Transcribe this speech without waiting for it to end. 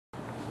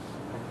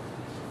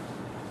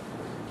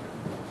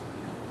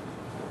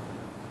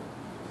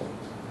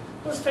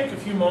Let's take a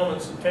few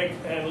moments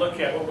and look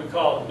at what we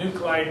call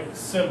nuclide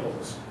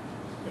symbols.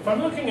 If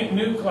I'm looking at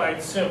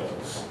nuclide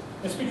symbols,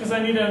 it's because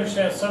I need to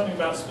understand something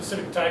about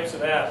specific types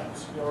of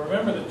atoms. You'll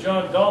remember that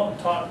John Dalton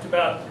talked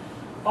about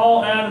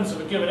all atoms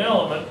of a given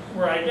element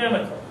were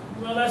identical.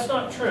 Well, that's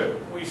not true.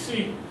 We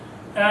see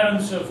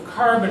atoms of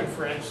carbon,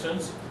 for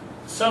instance,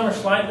 some are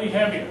slightly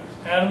heavier.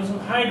 Atoms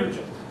of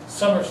hydrogen,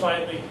 some are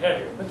slightly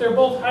heavier. But they're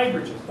both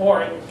hydrogen,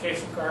 or in the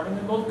case of carbon,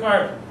 they're both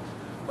carbon.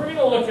 We're going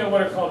to look at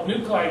what are called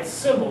nuclide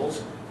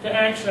symbols to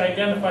actually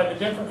identify the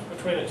difference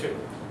between the two.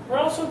 We're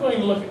also going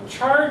to look at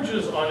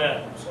charges on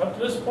atoms. Up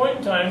to this point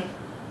in time,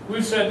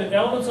 we've said that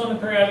elements on the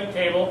periodic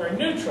table are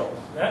neutral.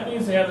 That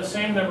means they have the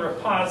same number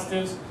of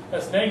positives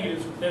as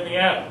negatives within the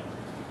atom.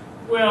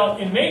 Well,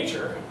 in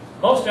nature,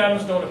 most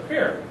atoms don't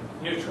appear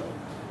neutral.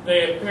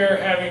 They appear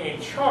having a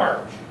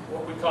charge,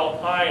 what we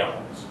call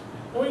ions.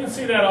 And we can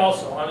see that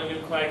also on a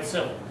nuclide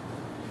symbol.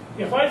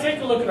 If I take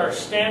a look at our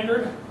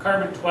standard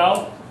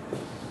carbon-12,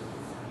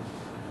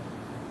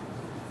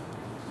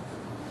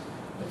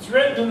 it's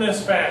written in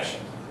this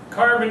fashion.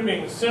 Carbon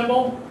being the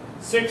symbol,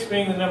 6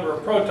 being the number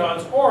of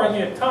protons, or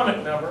the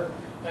atomic number,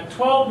 and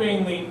 12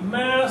 being the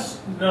mass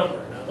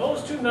number. Now,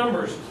 those two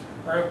numbers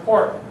are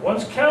important.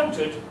 One's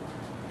counted,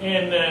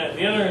 and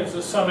the other is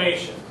the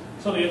summation.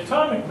 So the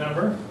atomic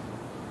number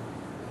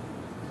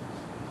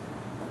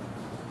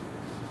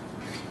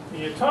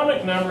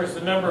is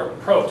the number of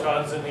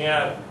protons in the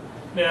atom.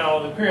 Now,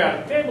 the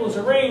periodic table is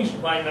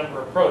arranged by number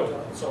of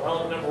protons. So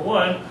element number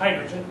 1,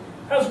 hydrogen,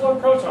 has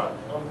 1 proton.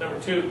 Element number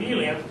 2,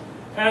 helium,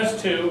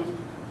 has 2.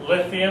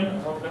 Lithium,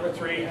 element number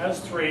 3, has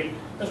 3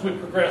 as we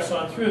progress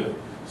on through them.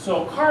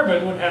 So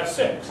carbon would have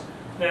 6.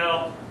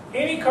 Now,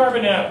 any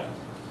carbon atom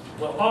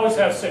will always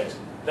have 6.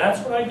 That's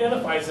what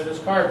identifies it as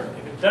carbon.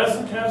 If it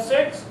doesn't have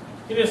 6,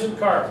 it isn't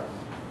carbon.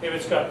 If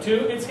it's got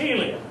 2, it's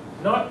helium,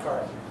 not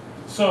carbon.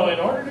 So in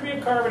order to be a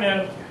carbon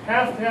atom, you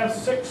have to have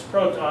 6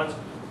 protons.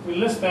 We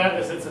list that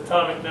as its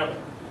atomic number.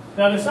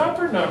 Now this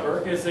upper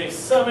number is a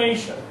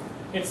summation.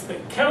 It's the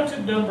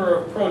counted number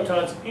of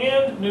protons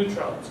and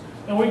neutrons,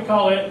 and we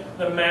call it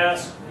the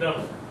mass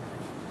number.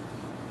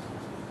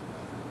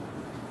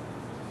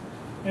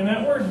 And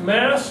that word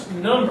mass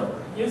number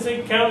is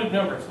a counted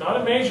number. It's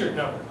not a measured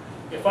number.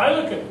 If I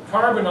look at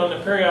carbon on the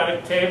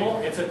periodic table,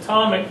 its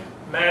atomic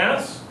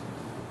mass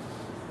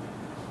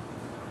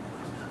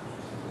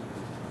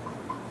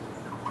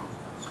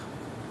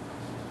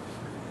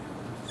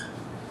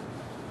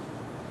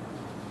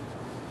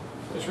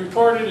is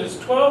reported as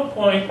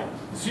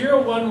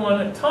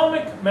 12.011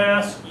 atomic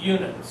mass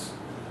units.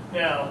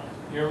 Now,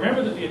 you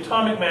remember that the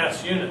atomic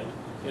mass unit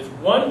is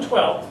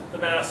 1/12 the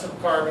mass of a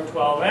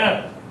carbon-12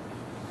 atom.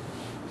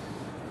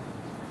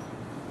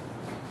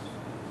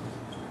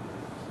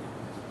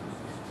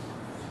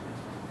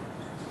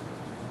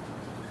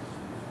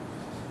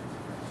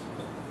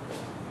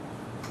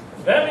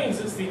 That means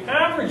it's the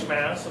average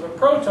mass of a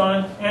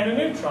proton and a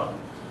neutron.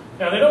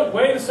 Now, they don't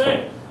weigh the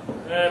same.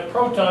 A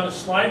proton is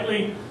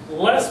slightly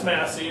less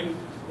massive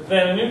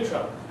than a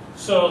neutron.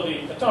 So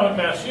the atomic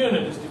mass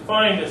unit is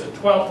defined as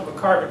 1/12 of a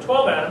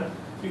carbon-12 atom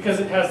because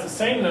it has the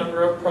same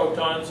number of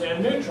protons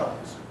and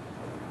neutrons.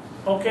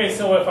 Okay,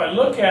 so if I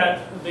look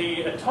at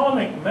the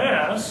atomic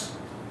mass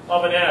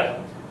of an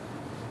atom,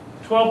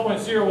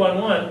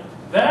 12.011,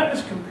 that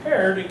is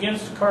compared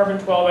against a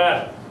carbon-12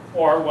 atom,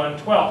 or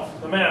 1/12,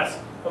 the mass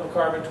of a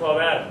carbon-12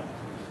 atom.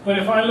 But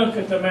if I look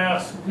at the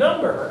mass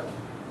number,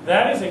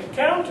 that is a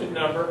counted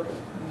number,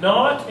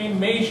 not a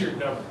measured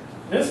number.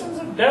 This one's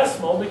a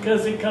decimal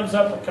because it comes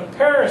up a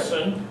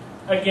comparison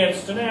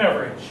against an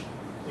average,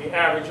 the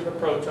average of a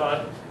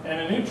proton and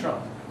a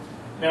neutron.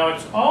 Now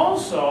it's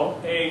also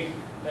an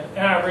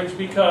average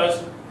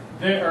because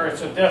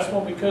it's a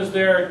decimal because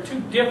there are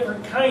 2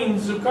 different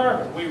kinds of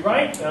carbon. We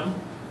write them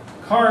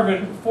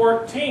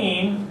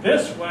carbon-14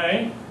 this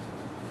way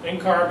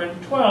and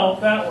carbon-12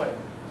 that way.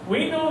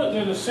 We know that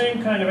they're the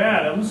same kind of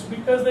atoms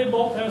because they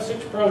both have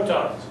 6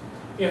 protons.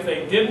 If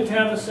they didn't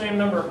have the same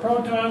number of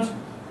protons,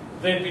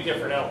 they'd be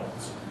different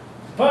elements.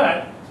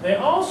 But they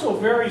also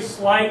vary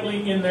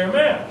slightly in their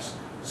mass.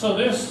 So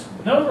this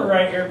number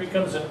right here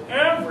becomes an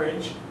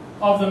average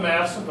of the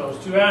mass of those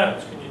 2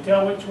 atoms. Can you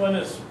tell which one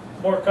is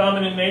more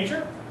common in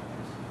nature?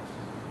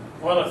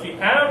 Well, if the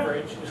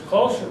average is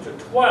closer to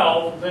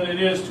 12 than it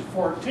is to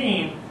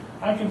 14,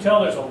 I can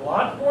tell there's a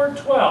lot more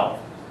 12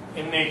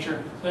 in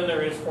nature than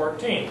there is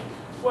 14.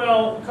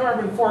 Well,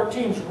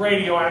 carbon-14 is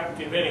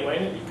radioactive anyway,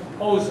 and it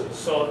decomposes,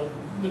 so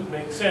it would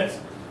make sense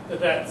that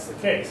that's the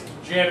case.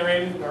 It's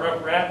generated in our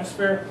upper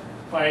atmosphere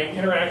by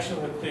interaction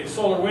with the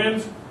solar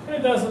winds, and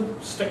it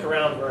doesn't stick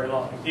around very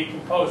long. It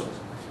decomposes.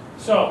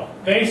 So,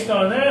 based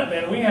on that,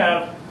 then, we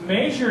have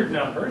measured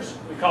numbers,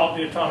 we call it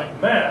the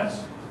atomic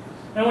mass,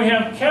 and we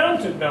have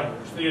counted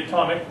numbers, the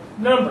atomic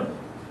number.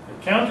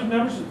 The counted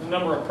numbers is the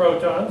number of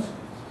protons.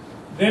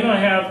 Then I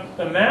have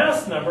the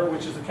mass number,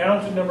 which is the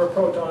counted number of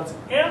protons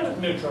and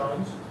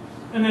neutrons.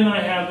 And then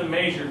I have the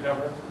measured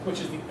number, which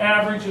is the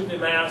average of the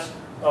mass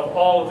of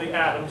all of the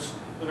atoms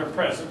that are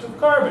present of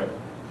carbon.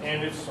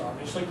 And it's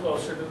obviously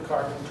closer to the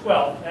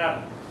carbon-12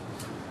 atom.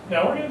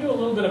 Now we're going to do a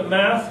little bit of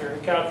math here to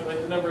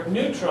calculate the number of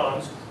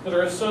neutrons that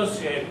are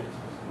associated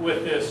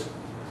with this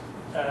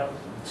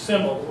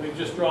symbol that we've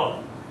just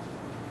drawn.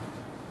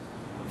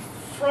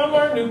 From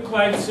our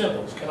nuclide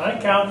symbols, can I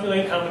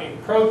calculate how many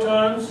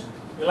protons,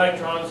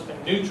 electrons,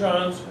 and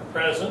neutrons are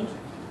present?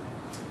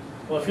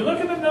 Well, if you look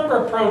at the number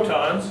of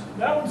protons,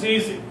 that one's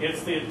easy.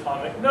 It's the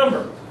atomic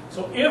number.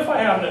 So if I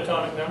have an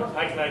atomic number,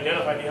 I can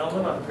identify the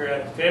element on the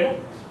periodic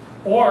table.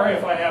 Or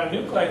if I have a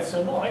nuclide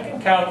symbol, I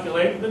can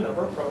calculate the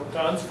number of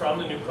protons from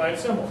the nuclide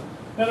symbol.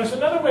 Now there's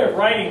another way of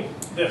writing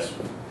this.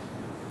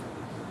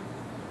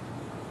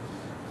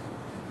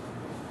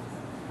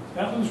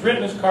 That one's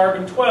written as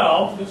carbon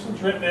 12. This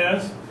one's written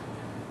as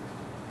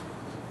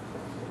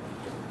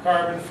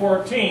carbon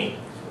 14.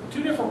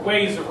 Two different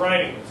ways of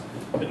writing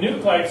this. The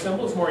nuclide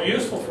symbol is more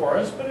useful for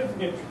us, but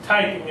if you're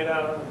typing it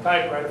out on a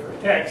typewriter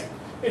for text,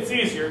 it's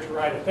easier to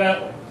write it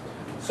that way.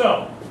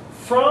 So,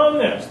 from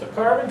this, the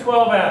carbon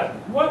 12 atom,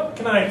 what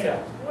can I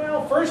tell?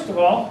 Well, first of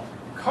all,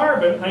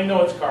 carbon, I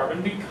know it's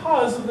carbon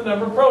because of the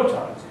number of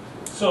protons.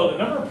 So the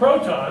number of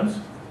protons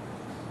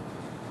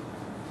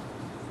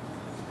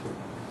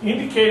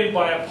indicated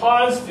by a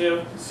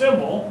positive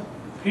symbol,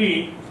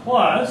 P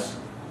plus,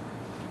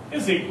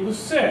 is equal to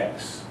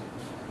 6.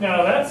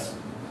 Now that's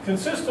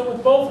consistent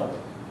with both of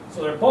them.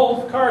 So they're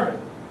both carbon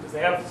because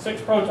they have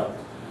 6 protons.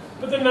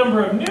 But the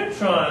number of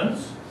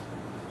neutrons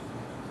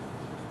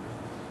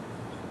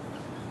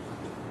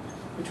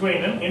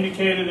between them,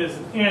 indicated as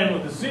an N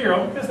with a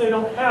 0, because they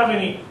don't have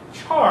any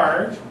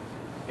charge,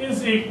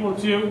 is equal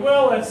to,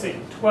 well, let's see,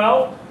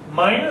 12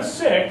 minus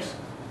 6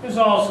 is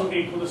also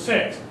equal to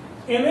 6.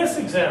 In this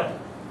example,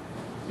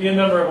 the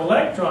number of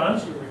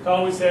electrons, you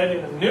recall we said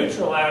in a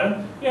neutral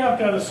atom, you have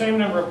to have the same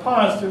number of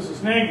positives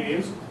as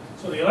negatives,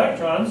 so the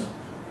electrons,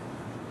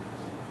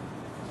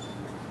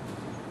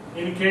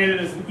 indicated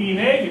as an E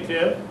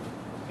negative,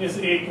 is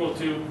equal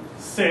to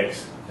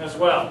 6 as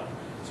well.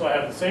 So I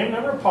have the same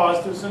number of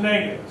positives and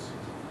negatives.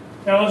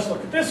 Now let's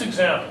look at this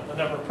example. The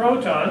number of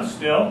protons,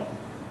 still,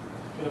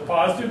 with a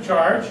positive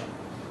charge,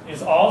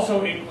 is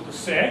also equal to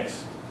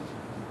 6,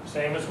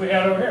 same as we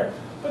had over here.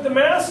 But the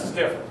mass is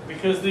different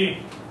because the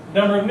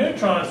number of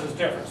neutrons is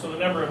different. So the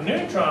number of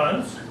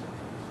neutrons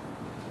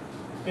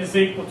is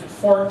equal to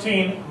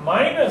 14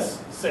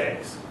 minus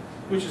 6,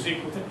 which is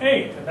equal to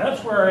 8. And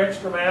that's where our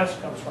extra mass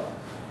comes from.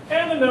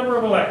 And the number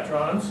of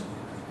electrons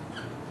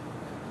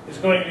is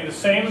going to be the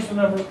same as the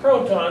number of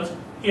protons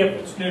if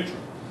it's neutral.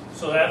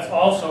 So that's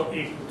also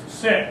equal to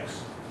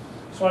 6.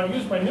 So I've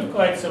used my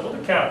nuclide symbol to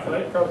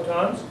calculate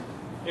protons,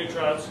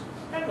 neutrons,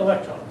 and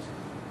electrons.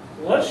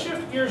 Let's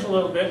shift gears a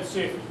little bit and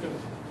see if you can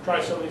try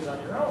some of these on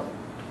your own.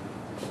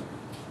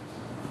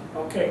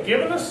 Okay,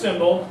 given the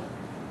symbol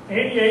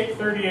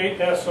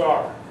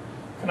 8838SR,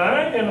 can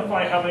I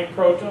identify how many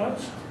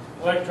protons,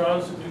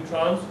 electrons, and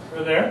neutrons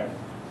are there?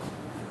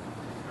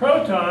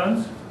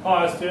 Protons,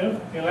 positive,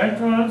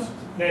 electrons,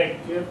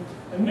 negative,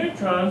 and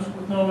neutrons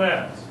with no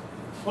mass.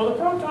 Well, the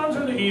protons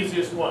are the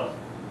easiest one.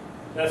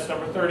 That's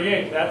number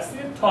 38. That's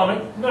the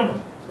atomic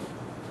number.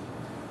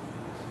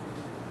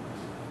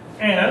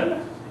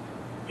 And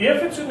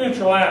if it's a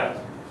neutral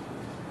atom,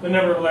 the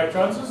number of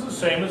electrons is the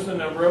same as the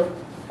number of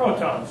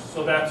protons.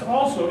 So that's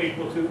also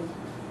equal to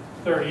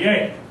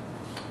 38.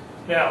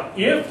 Now,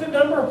 if the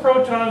number of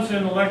protons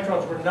and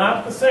electrons were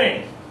not the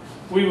same,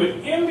 we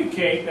would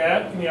indicate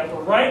that in the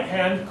upper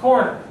right-hand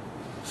corner.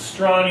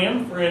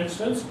 Strontium, for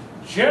instance,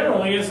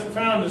 generally isn't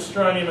found as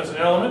strontium as an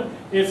element.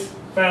 It's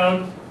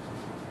found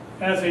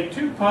as a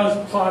 2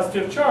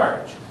 positive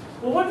charge.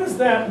 Well, what does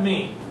that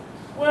mean?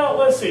 Well,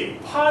 let's see.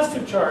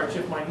 Positive charge,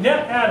 if my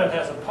net atom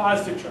has a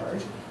positive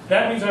charge,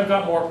 that means I've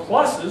got more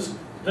pluses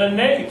than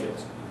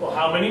negatives. Well,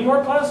 how many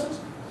more pluses?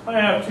 I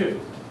have 2.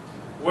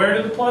 Where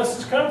do the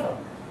pluses come from?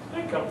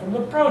 They come from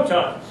the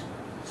protons.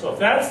 So if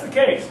that's the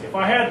case, if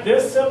I had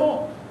this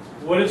symbol,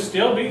 would it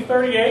still be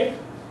 38?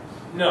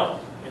 No.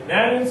 In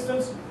that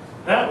instance,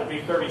 that would be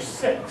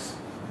 36.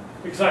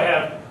 Because I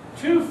have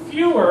 2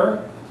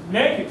 fewer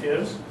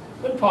negatives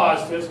than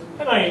positives,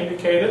 and I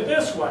indicate it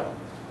this way.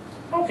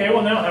 Okay,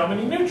 well now how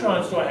many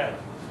neutrons do I have?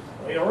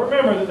 Well, you'll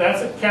remember that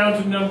that's a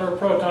counted number of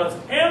protons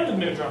and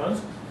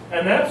neutrons,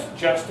 and that's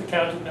just a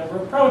counted number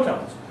of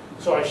protons.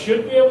 So I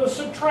should be able to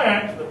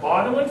subtract the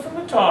bottom one from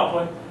the top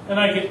one, and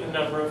I get the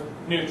number of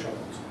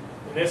neutrons.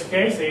 In this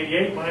case,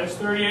 88 minus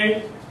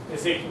 38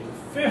 is equal to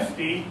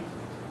 50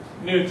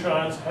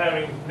 neutrons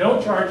having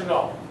no charge at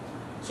all.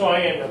 So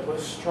I end up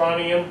with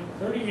strontium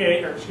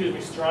 88 has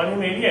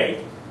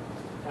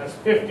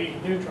 50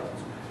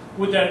 neutrons.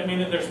 Would that mean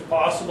that there's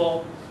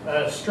possible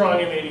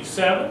strontium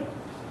 87?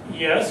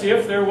 Yes,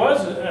 if there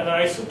was an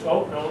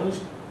isotope known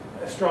as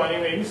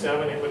strontium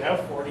 87, it would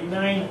have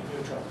 49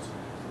 neutrons.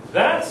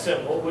 That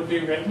symbol would be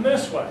written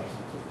this way.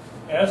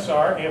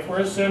 SR, if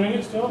we're assuming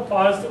it's still a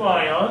positive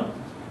ion,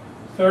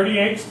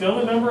 38 still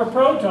the number of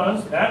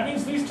protons. That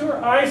means these two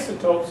are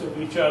isotopes of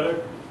each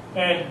other,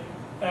 and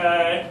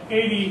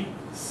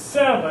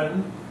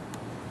 87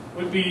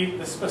 would be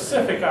the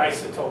specific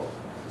isotope.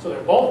 So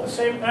they're both the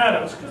same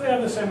atoms because they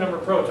have the same number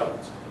of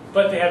protons,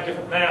 but they have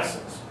different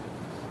masses.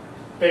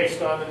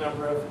 based on the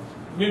number of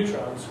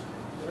neutrons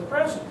that are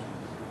present.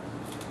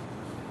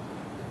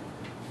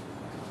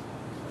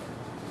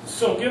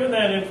 So given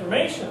that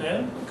information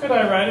then, could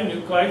I write a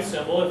nuclide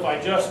symbol if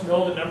I just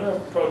know the number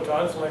of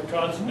protons,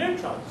 electrons, and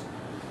neutrons?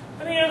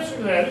 And the answer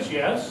to that is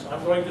yes.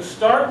 I'm going to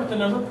start with the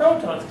number of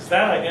protons because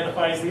that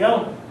identifies the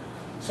element.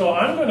 So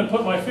I'm going to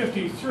put my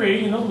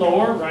 53 in the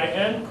lower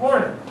right-hand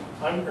corner.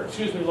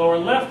 Lower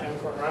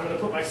left-hand corner. I'm going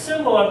to put my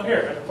symbol up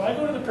here. And if I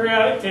go to the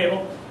periodic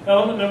table,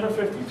 element number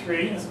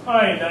 53 is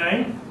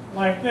iodine,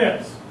 like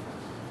this.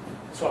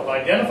 So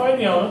I've identified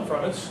the element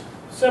from its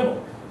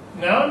symbol.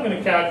 Now I'm going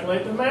to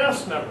calculate the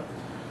mass number.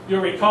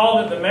 You'll recall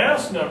that the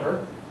mass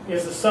number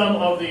is the sum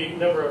of the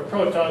number of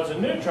protons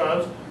and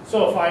neutrons.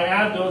 So if I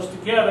add those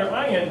together,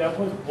 I end up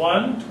with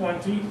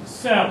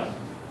 127.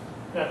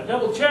 Now to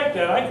double check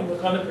that, I can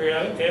look on the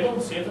periodic table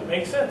and see if it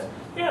makes sense.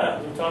 Yeah,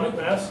 the atomic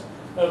mass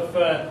of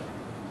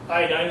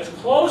iodine is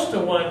close to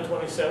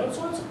 127,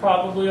 so it's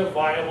probably a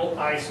viable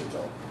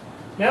isotope.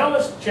 Now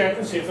let's check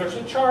and see if there's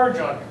a charge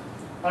on it.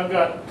 I've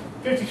got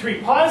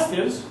 53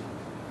 positives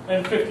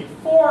and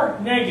 54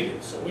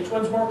 negatives. So which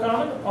one's more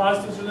common, the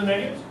positives or the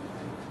negatives?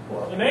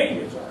 Well, the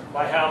negatives are.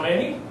 By how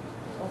many?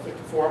 Well,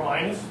 54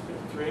 minus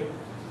 53.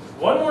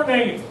 One more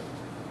negative.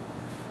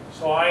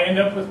 So I end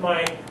up with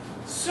my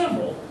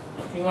symbol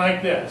looking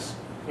like this.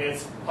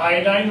 It's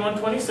iodine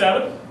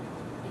 127.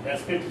 It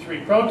has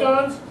 53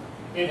 protons.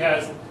 It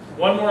has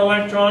one more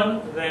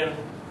electron than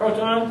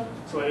proton,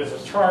 so it is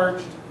a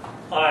charged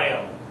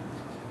ion.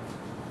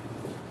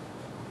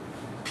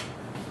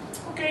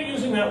 Okay,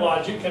 using that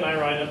logic, can I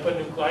write up a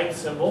nuclide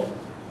symbol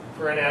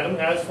for an atom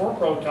that has 4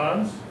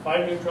 protons,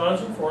 5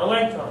 neutrons, and 4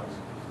 electrons?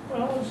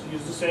 Well, let's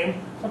use the same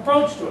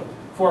approach to it.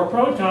 4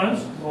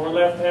 protons, lower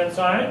left-hand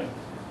side.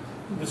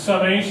 The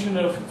summation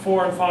of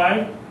 4 and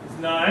 5 is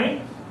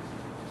 9.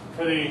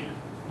 For the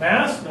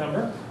mass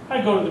number,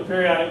 I go to the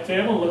periodic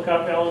table, look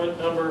up element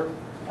number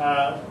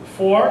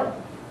 4.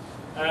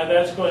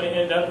 That's going to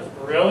end up as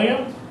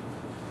beryllium.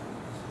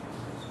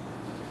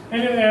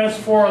 And it has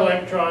 4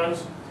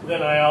 electrons.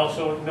 Then I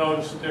also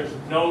notice that there's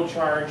no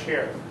charge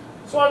here.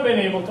 So I've been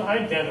able to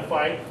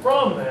identify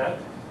from that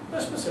the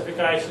specific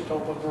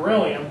isotope of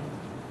beryllium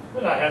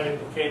that I have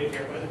indicated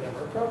here by the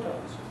number of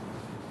protons.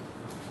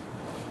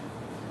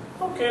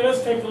 Okay,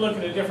 let's take a look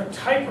at a different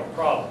type of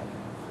problem.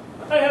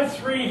 I have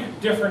 3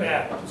 different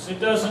atoms. It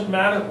doesn't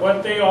matter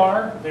what they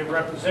are. They've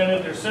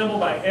represented their symbol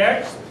by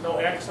X. There's no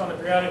X on the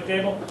periodic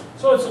table,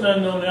 so it's an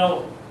unknown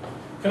element.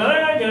 Can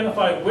I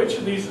identify which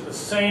of these are the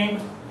same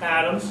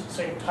atoms,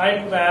 same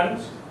type of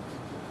atoms?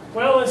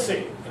 Well, let's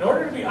see. In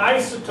order to be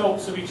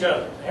isotopes of each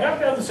other, they have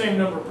to have the same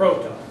number of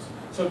protons.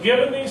 So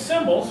given these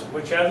symbols,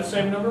 which have the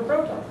same number of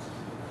protons?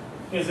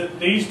 Is it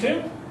these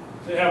two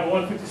that have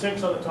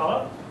 156 on the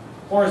top?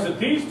 Or is it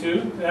these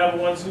two that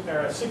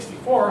have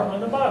 64 on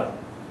the bottom?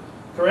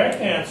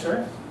 Correct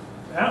answer,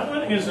 that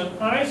one is an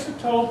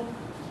isotope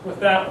with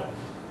that one,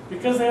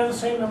 because they have the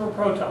same number of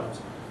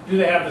protons. Do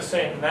they have the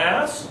same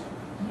mass?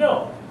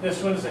 No.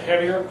 This one is a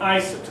heavier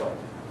isotope.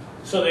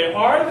 So they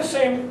are the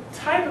same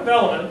type of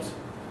element,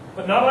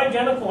 but not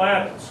identical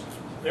atoms.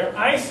 They're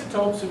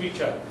isotopes of each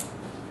other.